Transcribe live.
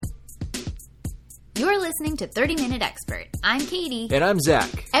You're listening to 30 Minute Expert. I'm Katie. And I'm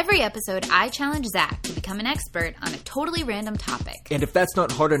Zach. Every episode, I challenge Zach to become an expert on a totally random topic. And if that's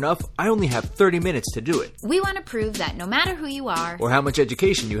not hard enough, I only have 30 minutes to do it. We want to prove that no matter who you are, or how much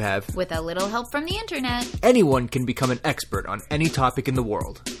education you have, with a little help from the internet, anyone can become an expert on any topic in the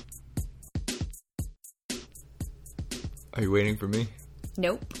world. Are you waiting for me?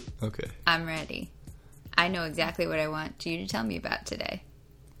 Nope. Okay. I'm ready. I know exactly what I want you to tell me about today.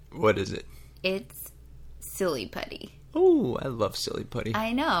 What is it? It's Silly Putty. Oh, I love Silly Putty.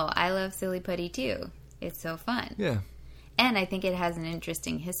 I know. I love Silly Putty too. It's so fun. Yeah. And I think it has an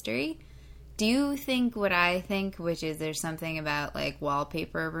interesting history. Do you think what I think, which is there's something about like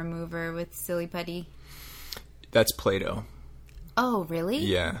wallpaper remover with Silly Putty? That's Play-Doh. Oh, really?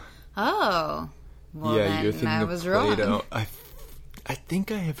 Yeah. Oh. Well, yeah, then you're thinking I of was Play-Doh. wrong. I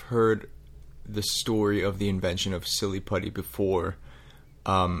think I have heard the story of the invention of Silly Putty before.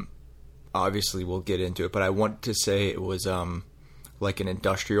 Obviously, we'll get into it, but I want to say it was like an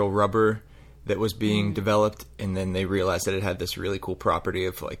industrial rubber that was being developed, and then they realized that it had this really cool property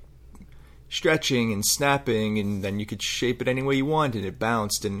of like stretching and snapping, and then you could shape it any way you want, and it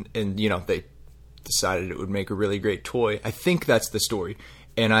bounced, and you know, they decided it would make a really great toy. I think that's the story,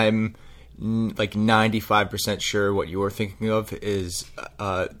 and I'm like 95% sure what you're thinking of is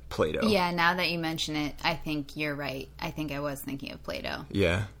Play-Doh. Yeah, now that you mention it, I think you're right. I think I was thinking of Play-Doh.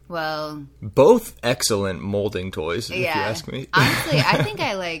 Yeah. Well, both excellent molding toys, if you ask me. Honestly, I think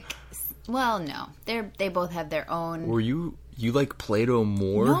I like... Well, no. They both have their own... Were you like Play-Doh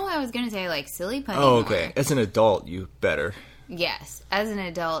more? No, I was going to say like Silly Putty Oh, okay. more. As an adult, you better. Yes. As an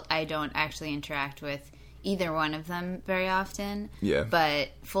adult, I don't actually interact with either one of them very often. Yeah. But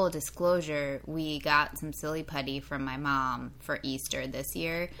full disclosure, we got some Silly Putty from my mom for Easter this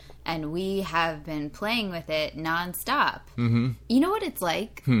year, and we have been playing with it nonstop. Mm-hmm. You know what it's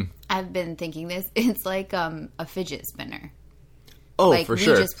like? I've been thinking this. It's like a fidget spinner. Oh, like, for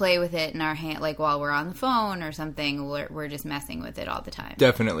sure. We just play with it in our hand, like while we're on the phone or something. We're just messing with it all the time.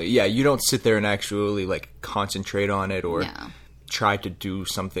 Definitely. Yeah, you don't sit there and actually like concentrate on it or No. try to do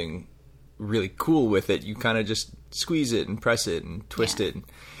something really cool with it. You kind of just squeeze it and press it and twist it.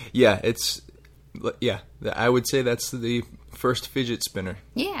 Yeah, I would say that's the first fidget spinner.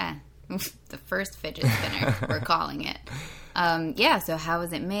 Yeah, the first fidget spinner, we're calling it. So how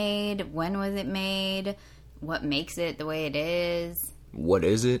was it made? When was it made? What makes it the way it is? What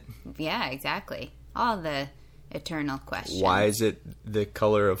is it? Yeah, exactly. All the eternal questions. Why is it the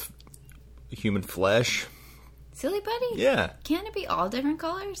color of human flesh? Silly Putty? Yeah. Can it be all different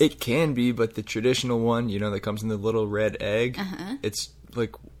colors? It can be, but the traditional one, you know, that comes in the little red egg, it's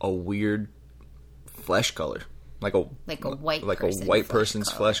like a weird flesh color. Like a white person's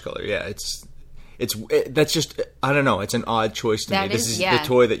flesh color. Yeah, that's just, I don't know, it's an odd choice to me. This is the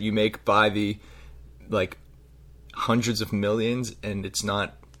toy that you make by the like hundreds of millions, and it's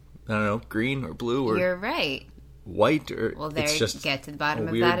not, I don't know, green or blue or You're right. white, or Well, there it's you just get to the bottom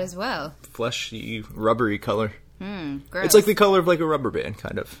of weird that as well. fleshy, rubbery color. Gross. It's like the color of like a rubber band,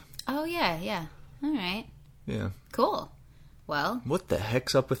 kind of. Oh, yeah. All right. Yeah. Cool. Well, What the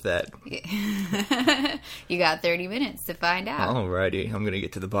heck's up with that? you got 30 minutes to find out. Alrighty, I'm gonna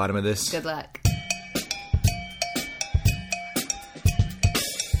get to the bottom of this. Good luck.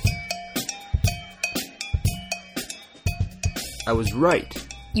 I was right.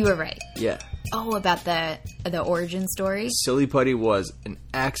 You were right. Yeah. Oh, about the origin story? Silly Putty was an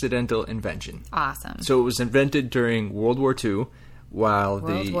accidental invention. Awesome. So it was invented during World War II, while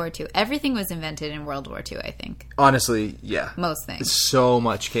World War II. Everything was invented in World War II, I think. Honestly, yeah. Most things. So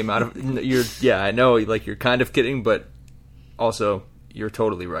much came out of I know, like, you're kind of kidding, but also you're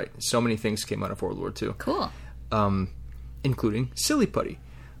totally right. So many things came out of World War II. Cool. Including Silly Putty,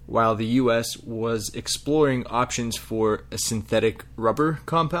 while the U.S. was exploring options for a synthetic rubber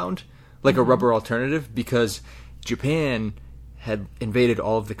compound, like a rubber alternative, because Japan had invaded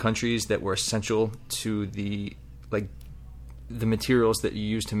all of the countries that were essential to the materials that you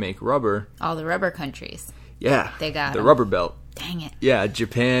use to make rubber. All the rubber countries. Yeah. They got the 'em. rubber belt. Dang it. Yeah,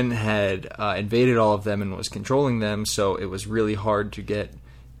 Japan had invaded all of them and was controlling them, so it was really hard to get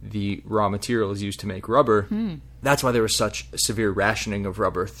the raw materials used to make rubber. That's why there was such severe rationing of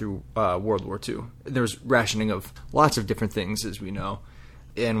rubber through World War II. There was rationing of lots of different things, as we know.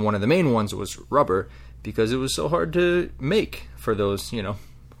 And one of the main ones was rubber, because it was so hard to make for those, 4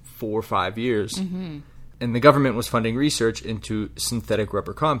 or 5 years. Mm-hmm. And the government was funding research into synthetic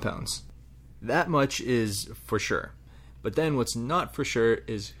rubber compounds. That much is for sure. But then what's not for sure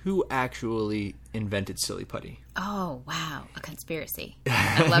is who actually invented Silly Putty. Oh, wow. A conspiracy.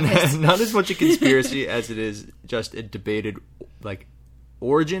 I love it. Not as much a conspiracy as it is just a debated,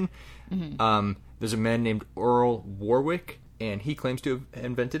 origin. Mm-hmm. There's a man named Earl Warwick, and he claims to have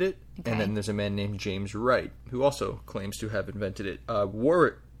invented it. Okay. And then there's a man named James Wright, who also claims to have invented it.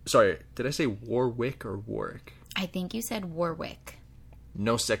 Warwick. Sorry, did I say Warwick or Warwick? I think you said Warwick.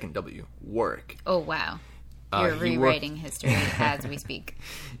 No second W. Warwick. Oh, wow. You're rewriting history as we speak.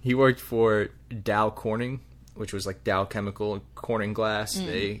 He worked for Dow Corning, which was like Dow Chemical, Corning Glass.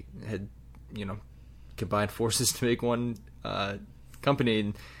 They had, combined forces to make one company.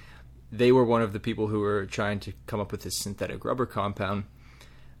 And they were one of the people who were trying to come up with this synthetic rubber compound.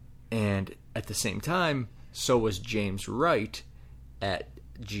 And at the same time, so was James Wright at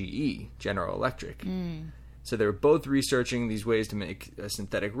GE, General Electric. So they were both researching these ways to make a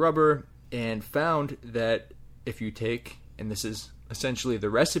synthetic rubber and found that if you take, and this is essentially the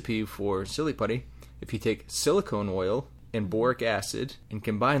recipe for Silly Putty, if you take silicone oil and boric acid and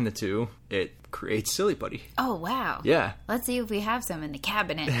combine the two, it creates Silly Putty. Oh, wow. Yeah. Let's see if we have some in the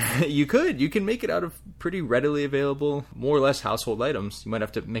cabinet. You can make it out of pretty readily available, more or less household items. You might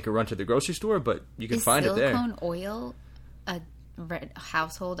have to make a run to the grocery store, but you can find it there. Is silicone oil a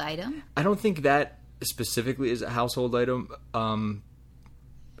household item? I don't think that specifically is a household item.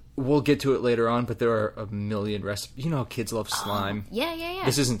 We'll get to it later on, but there are a million recipes. You know how kids love slime? Yeah.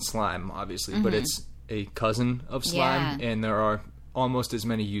 This isn't slime, obviously, but it's a cousin of slime, and there are almost as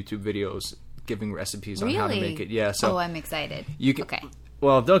many YouTube videos giving recipes on how to make it. Yeah, so I'm excited. You can, okay.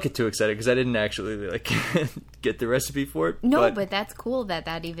 Well, don't get too excited because I didn't actually get the recipe for it. No, but that's cool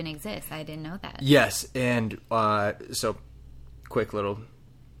that even exists. I didn't know that. Yes, and so quick little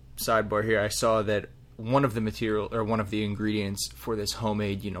sidebar here. I saw that one of the ingredients for this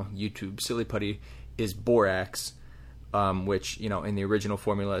homemade, YouTube Silly Putty is borax, which, in the original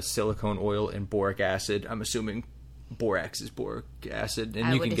formula is silicone oil and boric acid. I'm assuming borax is boric acid,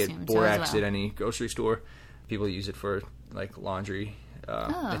 and you can get borax at any grocery store. People use it for laundry.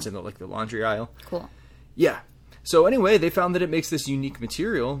 It's in the laundry aisle. Cool. Yeah. So anyway, they found that it makes this unique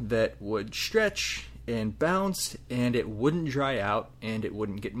material that would stretch and bounce, and it wouldn't dry out, and it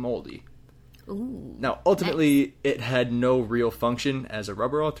wouldn't get moldy. Ooh, now, ultimately, it had no real function as a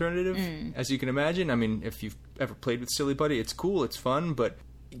rubber alternative, as you can imagine. I mean, if you've ever played with Silly Putty, it's cool, it's fun, but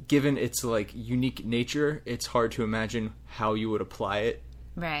given its unique nature, it's hard to imagine how you would apply it.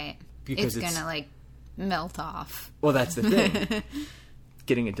 Right. Because it's gonna melt off. Well, that's the thing.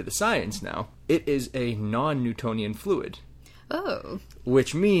 Getting into the science now, it is a non-Newtonian fluid. Oh.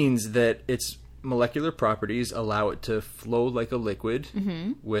 Which means that its molecular properties allow it to flow like a liquid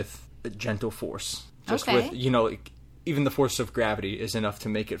with a gentle force. Just with, even the force of gravity is enough to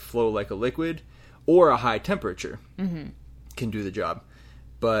make it flow like a liquid, or a high temperature can do the job.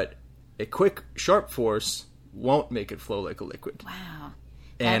 But a quick, sharp force won't make it flow like a liquid. Wow.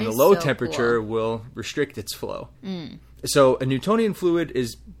 And a low temperature will restrict its flow. So a Newtonian fluid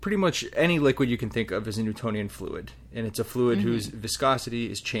is pretty much any liquid you can think of as a Newtonian fluid. And it's a fluid whose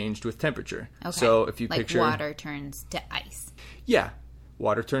viscosity is changed with temperature. Okay. So if you picture... water turns to ice. Yeah.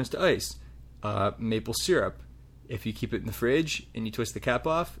 Water turns to ice. Maple syrup. If you keep it in the fridge and you twist the cap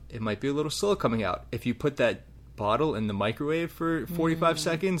off, it might be a little slow coming out. If you put that bottle in the microwave for 45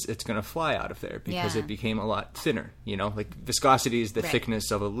 seconds, it's going to fly out of there because it became a lot thinner. Viscosity is the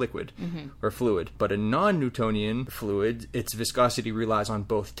thickness of a liquid or fluid. But a non-Newtonian fluid, its viscosity relies on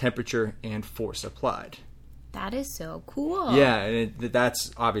both temperature and force applied. That is so cool. Yeah, and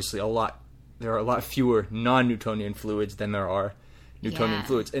that's obviously a lot. There are a lot fewer non-Newtonian fluids than there are Newtonian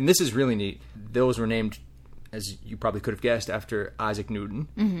fluids. And this is really neat. Those were named, as you probably could have guessed, after Isaac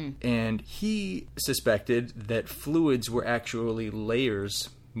Newton. And he suspected that fluids were actually layers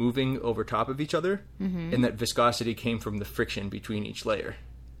moving over top of each other, and that viscosity came from the friction between each layer.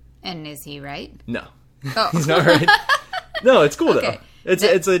 And is he right? No. Oh. He's not right. No, it's cool, though.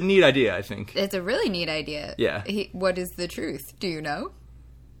 It's a neat idea, I think. It's a really neat idea. Yeah. What is the truth? Do you know?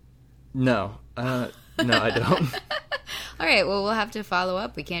 No. No, I don't. All right, well, we'll have to follow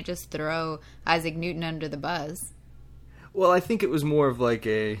up. We can't just throw Isaac Newton under the bus. Well, I think it was more of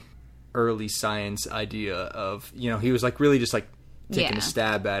a early science idea of, he was really just taking a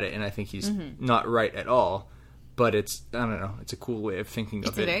stab at it, and I think he's not right at all. But I don't know, it's a cool way of thinking of it.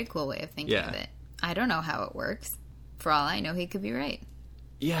 It's a very cool way of thinking of it. I don't know how it works. For all I know, he could be right.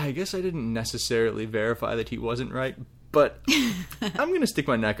 Yeah, I guess I didn't necessarily verify that he wasn't right, but I'm going to stick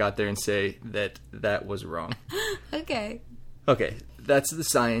my neck out there and say that was wrong. Okay. Okay, that's the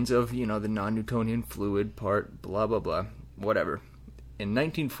science of, the non-Newtonian fluid part, blah, blah, blah, whatever. In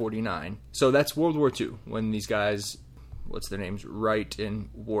 1949, so that's World War II, when these guys, what's their names, Wright and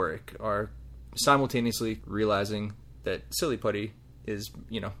Warwick, are simultaneously realizing that Silly Putty is,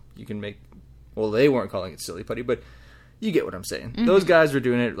 you can make, well, they weren't calling it Silly Putty, but you get what I'm saying. Those guys were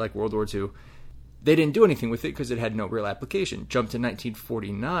doing it World War II. They didn't do anything with it because it had no real application. Jump to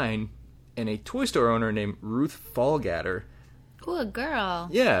 1949, and a toy store owner named Ruth Fallgatter. Ooh, a girl.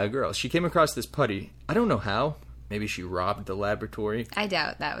 Yeah, a girl. She came across this putty. I don't know how. Maybe she robbed the laboratory. I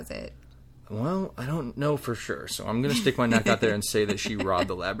doubt that was it. Well, I don't know for sure, so I'm going to stick my neck out there and say that she robbed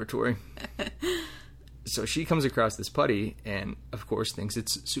the laboratory. So she comes across this putty and, of course, thinks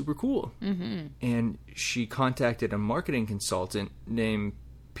it's super cool. Mm-hmm. And she contacted a marketing consultant named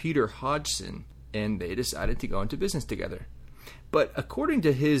Peter Hodgson, and they decided to go into business together. But according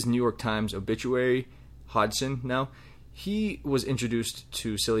to his New York Times obituary, Hodgson now, he was introduced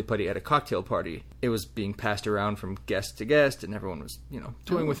to Silly Putty at a cocktail party. It was being passed around from guest to guest, and everyone was,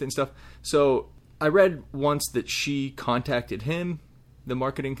 toying with it and stuff. So I read once that she contacted him, the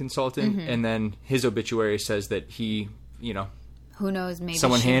marketing consultant, and then his obituary says that he, who knows, maybe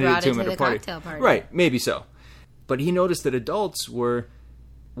someone she handed brought it to it him to at the a party. cocktail party. Right, maybe so. But he noticed that adults were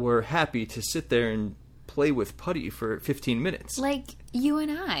happy to sit there and play with putty for 15 minutes. Like you and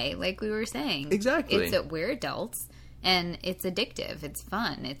I, like we were saying. Exactly. We're adults, and it's addictive. It's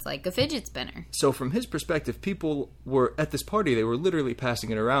fun. It's like a fidget spinner. So from his perspective, people were at this party. They were literally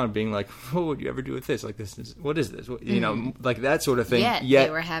passing it around, being like, "What would you ever do with this? Like what is this? Like that sort of thing." Yet they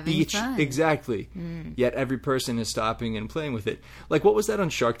were having fun. Exactly. Yet every person is stopping and playing with it. Like what was that on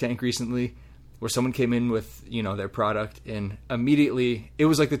Shark Tank recently, where someone came in with their product, and immediately it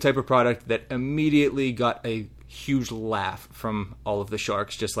was like the type of product that immediately got a huge laugh from all of the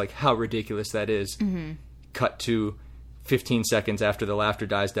sharks, just like how ridiculous that is. Cut to 15 seconds after the laughter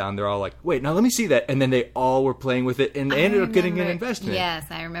dies down, they're all like, wait, now let me see that. And then they all were playing with it, and they ended up getting an investment. Yes,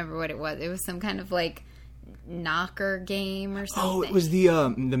 I remember what it was. It was some kind of like knocker game or something. Oh, it was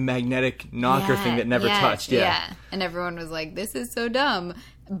the magnetic knocker thing that never touched. Yeah. And everyone was like, this is so dumb.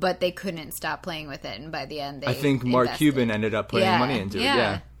 But they couldn't stop playing with it. And by the end, I think Mark invested. Cuban ended up putting money into it.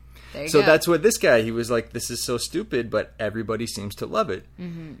 Yeah. There you so go. that's what this guy, he was like, this is so stupid, but everybody seems to love it.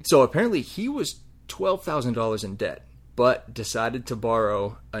 So apparently he was $12,000 in debt, but decided to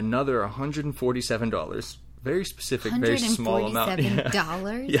borrow another $147. Very specific, very small amount.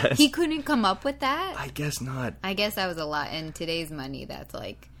 $147? Yes. He couldn't come up with that? I guess not. I guess that was a lot. In today's money, that's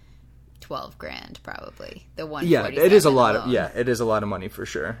like $12,000 probably. The one. Yeah, it is a lot of it is a lot of money for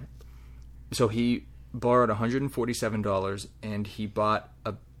sure. So he borrowed $147 and he bought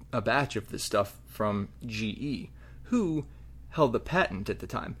a batch of this stuff from GE, who held the patent at the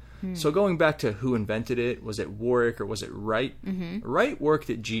time. So going back to who invented it, was it Warwick or was it Wright? Wright worked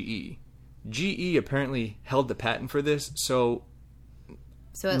at GE. GE apparently held the patent for this, so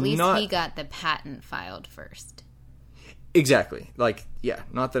at least he got the patent filed first. Exactly. Like, yeah,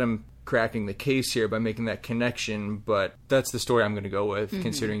 not that I'm cracking the case here by making that connection, but that's the story I'm going to go with,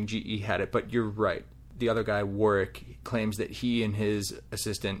 considering GE had it. But you're right. The other guy, Warwick, claims that he and his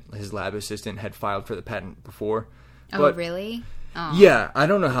lab assistant, had filed for the patent before. Oh, but, really? Oh. Yeah, I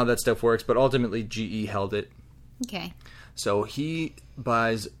don't know how that stuff works, but ultimately GE held it. Okay. So he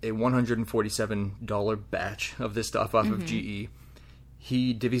buys a $147 batch of this stuff off of GE.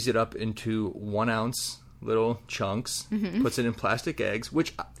 He divvies it up into 1 ounce little chunks, puts it in plastic eggs,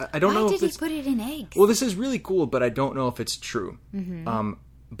 which I don't know if Why did he put it in eggs? Well, this is really cool, but I don't know if it's true.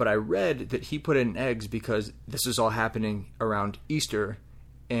 But I read that he put it in eggs because this was all happening around Easter,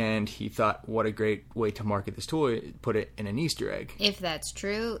 and he thought, what a great way to market this toy, put it in an Easter egg. If that's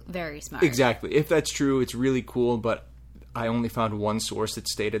true, very smart. Exactly. If that's true, it's really cool, but I only found one source that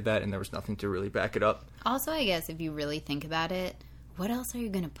stated that, and there was nothing to really back it up. Also, I guess if you really think about it, what else are you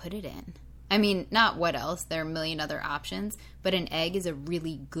going to put it in? I mean, not what else. There are a million other options, but an egg is a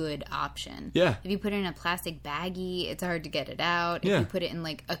really good option. Yeah. If you put it in a plastic baggie, it's hard to get it out. Yeah. If you put it in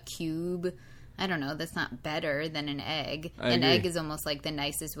like a cube, I don't know, that's not better than an egg. An egg is almost like the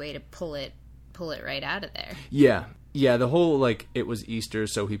nicest way to pull it right out of there. Yeah. Yeah, the whole, like, it was Easter,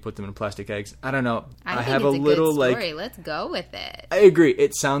 so he put them in plastic eggs. I don't know. I think have it's a little, good story. like... Let's go with it. I agree.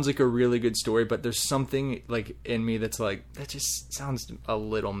 It sounds like a really good story, but there's something, like, in me that's like, that just sounds a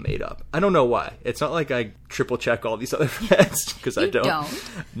little made up. I don't know why. It's not like I triple check all these other facts, because I don't.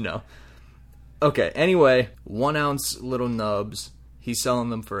 No. Okay, anyway, 1 ounce little nubs. He's selling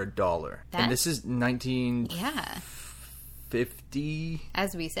them for $1. And this is 1950.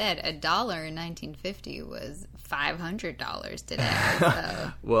 As we said, $1 in 1950 was $500 today.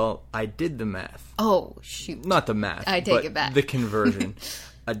 So. Well, I did the math. Oh, shoot. Not the math. I take it back. The conversion.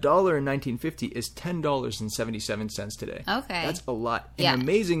 $1 in 1950 is $10.77 today. Okay. That's a lot. And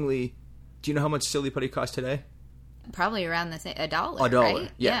amazingly, do you know how much Silly Putty costs today? Probably around the same, $1, $1,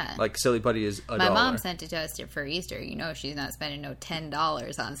 right? Yeah. Like Silly Putty is $1. My mom sent it to us for Easter. You know she's not spending no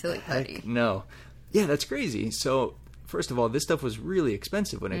 $10 on Silly Putty. Heck no. Yeah, that's crazy. So first of all, this stuff was really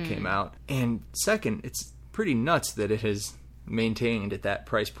expensive when it came out. And second, it's pretty nuts that it has maintained at that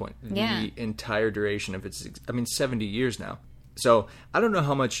price point the entire duration of its, 70 years now. So I don't know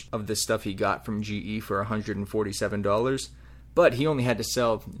how much of this stuff he got from GE for $147, but he only had to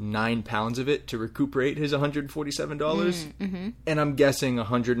sell 9 pounds of it to recuperate his $147. And I'm guessing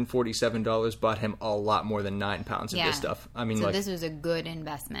 $147 bought him a lot more than 9 pounds of this stuff. I mean, so this was a good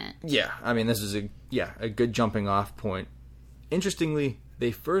investment. Yeah, I mean, this is a good jumping off point. Interestingly,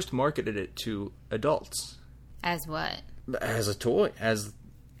 they first marketed it to adults. As what? As a toy, as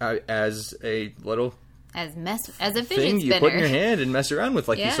a little as a fidget thing you spinner put in your hand and mess around with,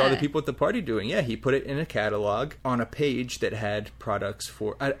 like you saw the Yeah. people at the party doing. Yeah, he put it in a catalog on a page that had products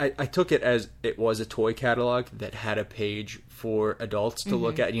for. I took it as it was a toy catalog that had a page for adults to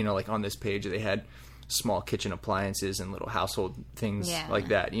look at. You know, like on this page they had small kitchen appliances and little household things like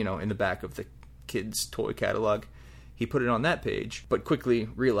that. You know, in the back of the kids' toy catalog, he put it on that page, but quickly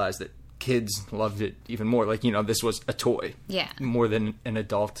realized that kids loved it even more. Like, you know, this was a toy, more than an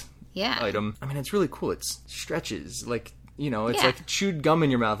adult item. I mean, it's really cool. It stretches, like, you know, it's like chewed gum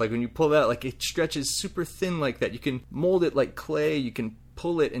in your mouth. Like when you pull that, like it stretches super thin like that. You can mold it like clay. You can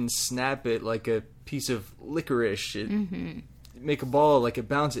pull it and snap it like a piece of licorice. Make a ball, like it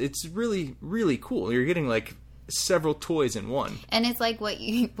bounces. It's really, really cool. You're getting like several toys in one. And it's like what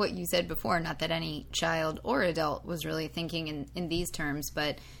you said before, not that any child or adult was really thinking in these terms,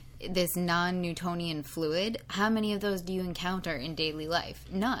 but this non-Newtonian fluid, how many of those do you encounter in daily life?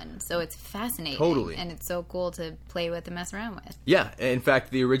 None. So it's fascinating. Totally. And it's so cool to play with and mess around with. Yeah. In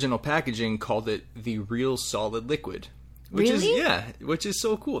fact, the original packaging called it the real solid liquid. Which Really? which is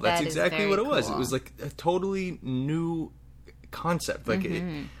so cool. That's That is exactly what it very was. cool. It was like a totally new concept. Like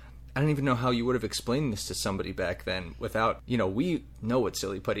I don't even know how you would have explained this to somebody back then without, you know, we know what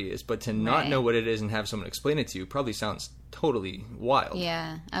Silly Putty is, but to not Right. know what it is and have someone explain it to you probably sounds totally wild.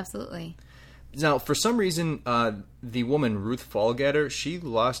 Yeah, absolutely. Now, for some reason, the woman, Ruth Fallgatter, she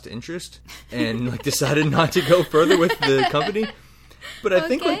lost interest and like decided not to go further with the company. But I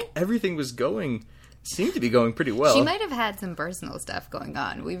think like everything seemed to be going pretty well. She might have had some personal stuff going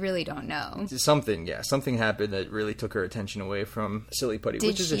on. We really don't know. Something happened that really took her attention away from Silly Putty, Did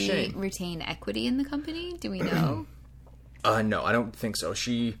which is a she shame. retain equity in the company? Do we know? No, I don't think so.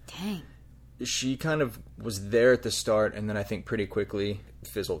 Dang. She kind of was there at the start, and then I think pretty quickly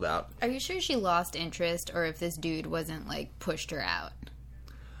fizzled out. Are you sure she lost interest, or if this dude wasn't, like, pushed her out?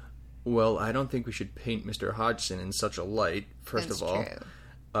 Well, I don't think we should paint Mr. Hodgson in such a light, first That's of all.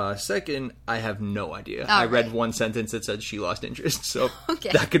 true. Second, I have no idea. I read right. one sentence that said she lost interest, so Okay.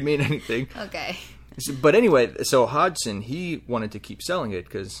 that could mean anything. Okay. But anyway, so Hodgson, he wanted to keep selling it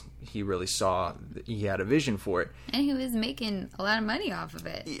because he really saw that he had a vision for it. And he was making a lot of money off of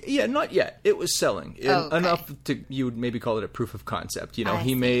it. Yeah, not yet. It was selling. Okay. Enough to, you would maybe call it a proof of concept. You know, I he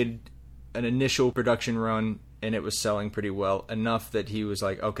see. made an initial production run and it was selling pretty well. Enough that he was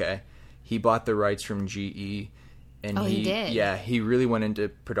like, okay, he bought the rights from GE. And he did? Yeah, he really went into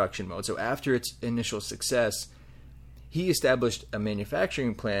production mode. So after its initial success, he established a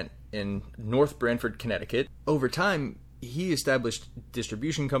manufacturing plant in North Branford, Connecticut. Over time, he established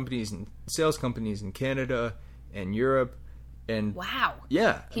distribution companies and sales companies in Canada and Europe. And Wow.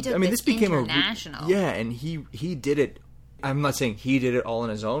 yeah, He took this this became international. and he did it. I'm not saying he did it all on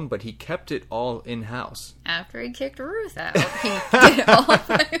his own, but he kept it all in house. After he kicked Ruth out, he did it all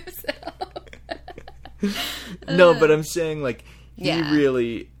by himself. No, but I'm saying like he Yeah.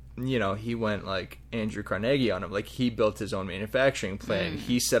 really, you know, he went like Andrew Carnegie on him. Like he built his own manufacturing plant.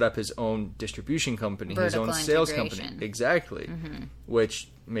 He set up his own distribution company, Vertical his own sales integration. company. Exactly. Which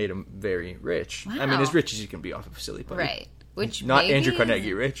made him very rich. I mean, Wow. as rich as you can be off of Silly Putty. Right. Which Not maybe Andrew is-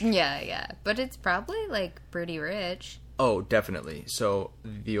 Carnegie rich. Yeah. But it's probably, like, pretty rich. Oh, definitely. So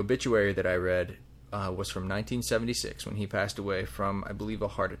the obituary that I read was from 1976 when he passed away from, I believe, a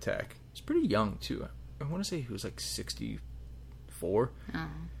heart attack. He's pretty young, too. I want to say he was like 64.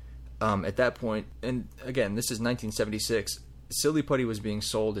 At that point, and again, this is 1976, Silly Putty was being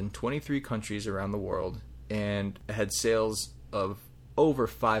sold in 23 countries around the world and had sales of over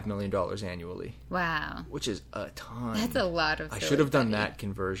 $5 million annually, Wow. which is a ton. That's a lot of I Silly should have done Putty. that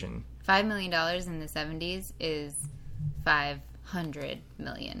conversion. $5 million in the 70s is $500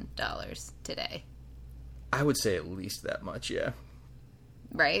 million today. I would say at least that much, yeah.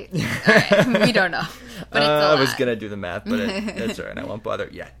 Right? All right. We don't know. But it's a lot. I was going to do the math, but that's all right. I won't bother.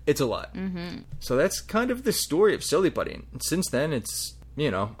 Yeah, it's a lot. Mm-hmm. So that's kind of the story of Silly Putty. And since then, it's,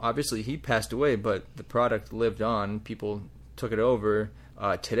 you know, obviously he passed away, but the product lived on. People took it over.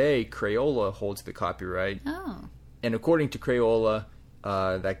 Today, Crayola holds the copyright. Oh. And according to Crayola,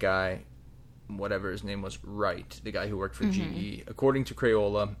 that guy, whatever his name was, Wright, the guy who worked for GE. According to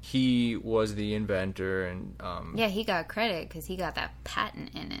Crayola, he was the inventor, and yeah, he got credit because he got that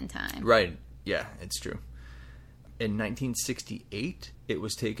patent in time. Right. Yeah, it's true. In 1968, it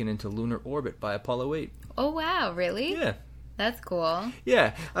was taken into lunar orbit by Apollo 8. Oh wow, really? Yeah. That's cool.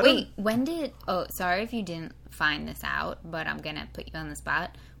 Yeah. Wait, when did... Oh, sorry if you didn't find this out, but I'm going to put you on the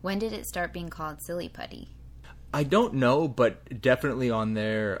spot. When did it start being called Silly Putty? I don't know, but definitely on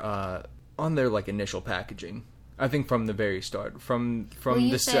their like initial packaging. I think from the very start. From you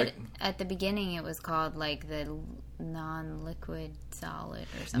the said at the beginning it was called like the non-liquid solid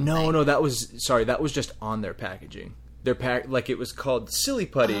or something. No, that was just on their packaging. Their like it was called Silly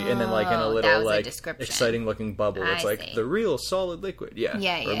Putty, and then like in a little like exciting looking bubble. It's like the real solid liquid, or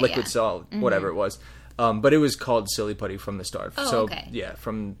liquid solid, whatever it was. But it was called Silly Putty from the start. Oh, so okay. Yeah,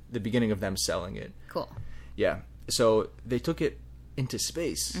 from the beginning of them selling it. Cool. Yeah, so they took it into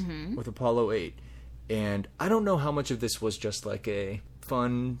space with Apollo 8, and I don't know how much of this was just like a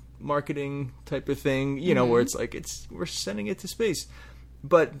fun marketing type of thing, you know, where it's like we're sending it to space.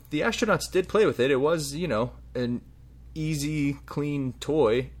 But the astronauts did play with it. It was, you know, an easy, clean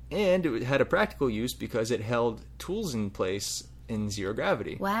toy, and it had a practical use because it held tools in place in zero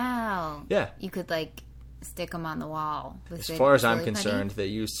gravity. Wow. Yeah. You could like stick them on the wall. As far as I'm concerned, they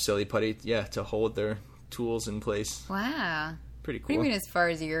used Silly Putty, to hold their tools in place. Wow. Pretty cool. What do you mean as far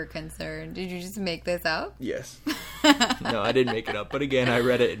as you're concerned? Did you just make this up? Yes. No, I didn't make it up. But again, I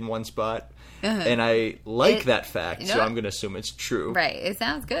read it in one spot. And I like that fact, so I'm going to assume it's true. Right. It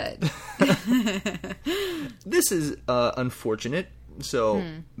sounds good. This is unfortunate. So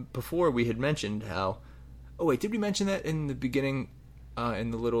before we had mentioned how... Oh, wait, did we mention that in the beginning, in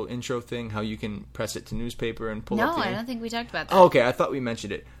the little intro thing, how you can press it to newspaper and pull up the... No, I don't think we talked about that. Oh, okay, I thought we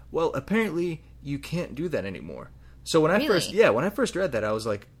mentioned it. Well, apparently you can't do that anymore. So when I first read that, I was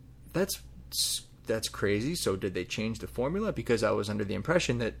like, that's crazy. So did they change the formula? Because I was under the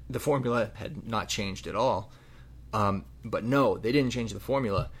impression that the formula had not changed at all. But no, they didn't change the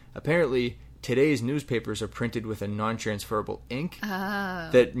formula. Apparently, today's newspapers are printed with a non-transferable ink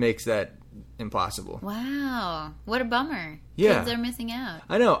that makes that impossible. Wow. What a bummer. Yeah. Kids are missing out.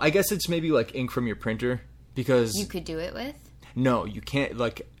 I know. I guess it's maybe like ink from your printer because... You could do it with? No, you can't.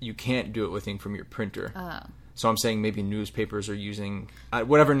 Like, you can't do it with ink from your printer. Oh. So I'm saying maybe newspapers are using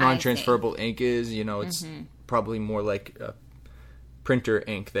whatever non-transferable ink is. You know, it's probably more like a printer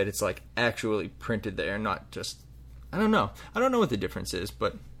ink that it's like actually printed there, not just. I don't know. I don't know what the difference is,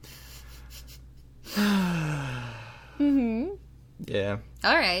 but. Yeah.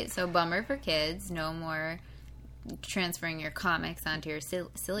 All right. So bummer for kids. No more transferring your comics onto your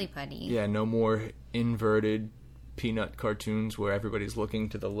Silly Putty. Yeah. No more inverted peanut cartoons where everybody's looking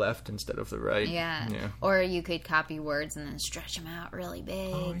to the left instead of the right. Yeah. Or you could copy words and then stretch them out really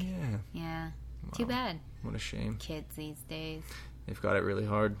big. Oh, yeah. Yeah. Wow. Too bad. What a shame. Kids these days. They've got it really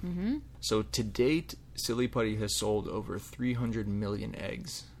hard. So to date, Silly Putty has sold over 300 million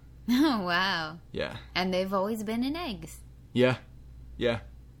eggs. Oh, wow. Yeah. And they've always been in eggs. Yeah. Yeah.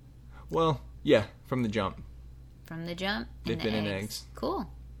 Well, yeah, from the jump. From the jump? They've been in eggs. Cool.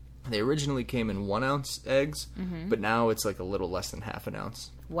 They originally came in 1 ounce eggs, but now it's like a little less than half an ounce.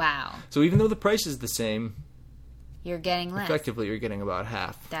 Wow. So even though the price is the same, you're getting less. Effectively, you're getting about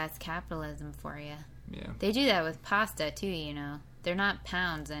half. That's capitalism for you. Yeah. They do that with pasta too, you know. They're not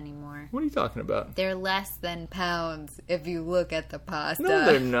pounds anymore. What are you talking about? They're less than pounds if you look at the pasta. No,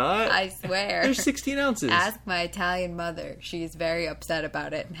 they're not. I swear. They're 16 ounces. Ask my Italian mother. She's very upset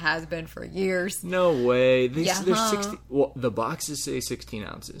about it and has been for years. No way. They're 60. Well, the boxes say 16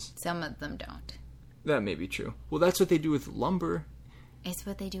 ounces. Some of them don't. That may be true. Well, that's what they do with lumber. It's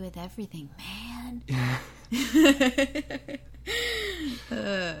what they do with everything, man.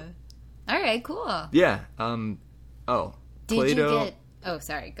 All right, cool. Yeah. Did Play-Doh. you get... Oh,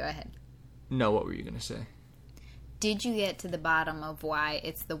 sorry. Go ahead. No, what were you going to say? Did you get to the bottom of why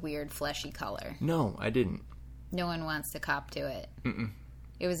it's the weird fleshy color? No, I didn't. No one wants to cop to it.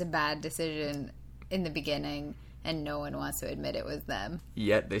 It was a bad decision in the beginning, and no one wants to admit it was them.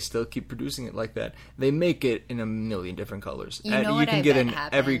 Yet they still keep producing it like that. They make it in a million different colors. You know what I bet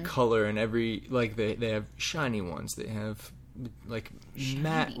happened? Every color and every... Like, they have shiny ones. They have, like,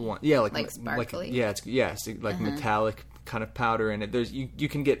 matte ones. Yeah, like sparkly? It's like metallic kind of powder in it. There's you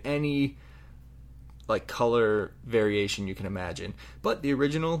can get any like color variation you can imagine, but the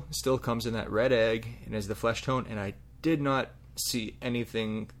original still comes in that red egg and is the flesh tone, and I did not see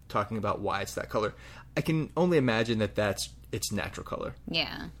anything talking about why it's that color. I can only imagine that that's its natural color.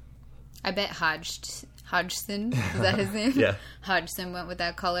 Yeah. I bet Hodgson, is that his name? Yeah. Hodgson went with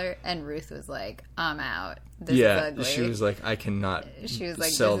that color, and Ruth was like, I'm out. This Yeah, is ugly. she was like, I cannot She was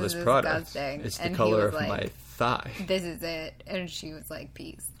like, sell this this is product. disgusting. It's the And he color was of like, my thigh. This is it. And she was like,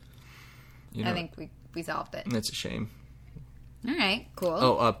 peace. You know, I think we solved it. that's a shame. All right, cool.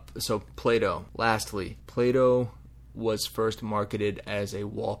 Oh, so Play-Doh. Lastly, Play-Doh was first marketed as a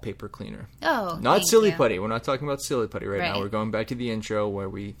wallpaper cleaner. Oh, Not thank Silly you. Putty. We're not talking about Silly Putty right now. Right. We're going back to the intro where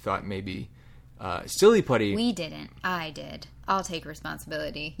we thought maybe Silly Putty... We didn't. I did. I'll take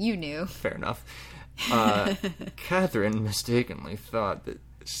responsibility. You knew. Fair enough. Catherine mistakenly thought that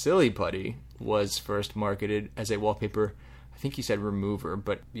Silly Putty was first marketed as a wallpaper, I think he said remover,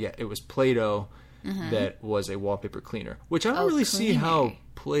 but yeah, it was Play-Doh that was a wallpaper cleaner, which I don't really see how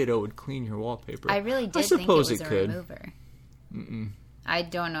Play-Doh would clean your wallpaper. I really did suppose think it was a could. remover. I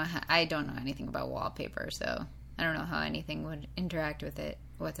don't know. I don't know anything about wallpaper, so I don't know how anything would interact with it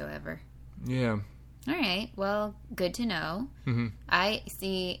whatsoever. Yeah. All right. Well, good to know. Mm-hmm. I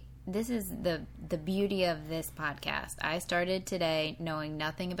see. This is the beauty of this podcast. I started today knowing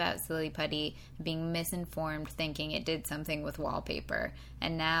nothing about Silly Putty, being misinformed, thinking it did something with wallpaper.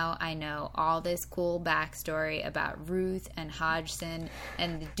 And now I know all this cool backstory about Ruth and Hodgson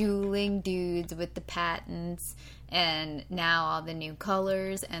and the dueling dudes with the patents, and now all the new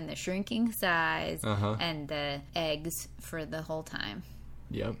colors and the shrinking size and the eggs for the whole time.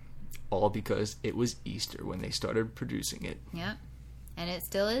 Yep. All because it was Easter when they started producing it. Yep. And it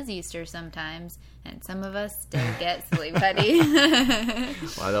still is Easter sometimes, and some of us still get Silly Putty.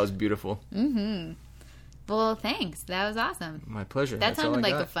 Wow, that was beautiful. Mm-hmm. Well, thanks. That was awesome. My pleasure. That That's all sounded I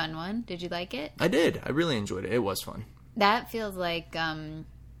like got. a fun one. Did you like it? I did. I really enjoyed it. It was fun. That feels like, I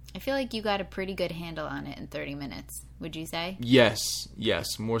feel like you got a pretty good handle on it in 30 minutes. Would you say? Yes.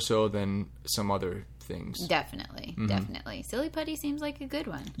 More so than some other things. Definitely. Definitely. Silly Putty seems like a good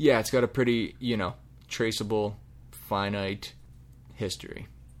one. Yeah, it's got a pretty, traceable, finite history.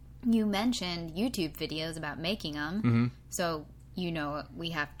 You mentioned YouTube videos about making them. So, you know what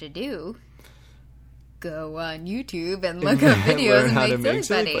we have to do. Go on YouTube and look up videos Learn how to and make make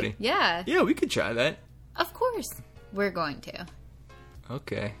Silly Silly Putty. Putty. Yeah. Yeah, we could try that. Of course. We're going to.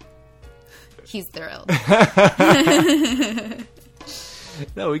 Okay. He's thrilled.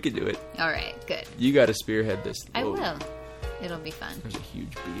 No, we could do it. All right, good. You got to spearhead this. I Whoa. will. It'll be fun. There's a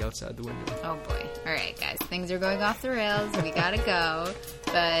huge bee outside the window. Oh boy. All right, guys. Things are going off the rails. We gotta go.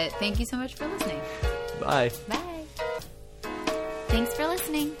 But thank you so much for listening. Bye. Bye. Thanks for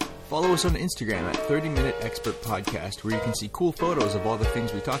listening. Follow us on Instagram at 30-Minute Expert Podcast, where you can see cool photos of all the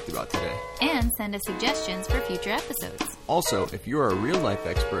things we talked about today. And send us suggestions for future episodes. Also, if you're a real-life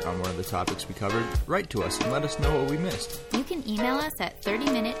expert on one of the topics we covered, write to us and let us know what we missed. You can email us at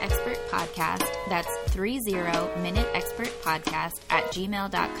 30-Minute Expert Podcast. That's 30-Minute Expert Podcast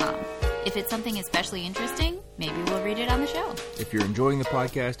 @gmail.com. If it's something especially interesting, maybe we'll read it on the show. If you're enjoying the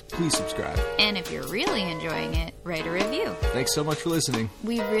podcast, please subscribe. And if you're really enjoying it, write a review. Thanks so much for listening.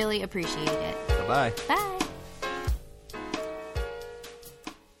 We really appreciate it. Bye-bye. Bye.